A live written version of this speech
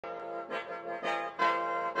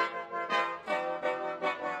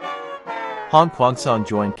Han Kwang-Song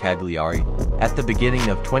joined Cagliari at the beginning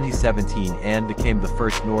of 2017 and became the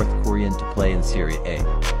first North Korean to play in Serie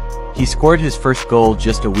A. He scored his first goal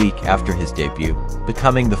just a week after his debut,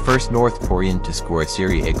 becoming the first North Korean to score a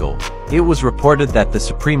Serie A goal. It was reported that the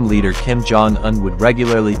Supreme Leader Kim Jong-un would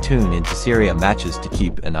regularly tune into Serie A matches to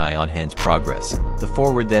keep an eye on Han's progress. The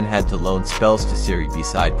forward then had to loan spells to Serie B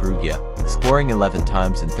side Perugia, scoring 11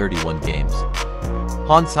 times in 31 games.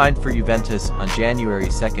 Han signed for Juventus on January 2,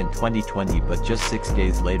 2020, but just 6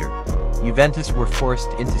 days later, Juventus were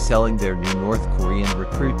forced into selling their new North Korean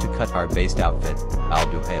recruit to Qatar-based outfit, Al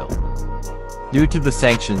Duhail. Due to the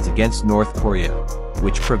sanctions against North Korea,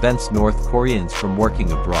 which prevents North Koreans from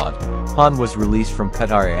working abroad, Han was released from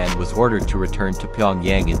Qatar and was ordered to return to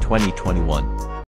Pyongyang in 2021.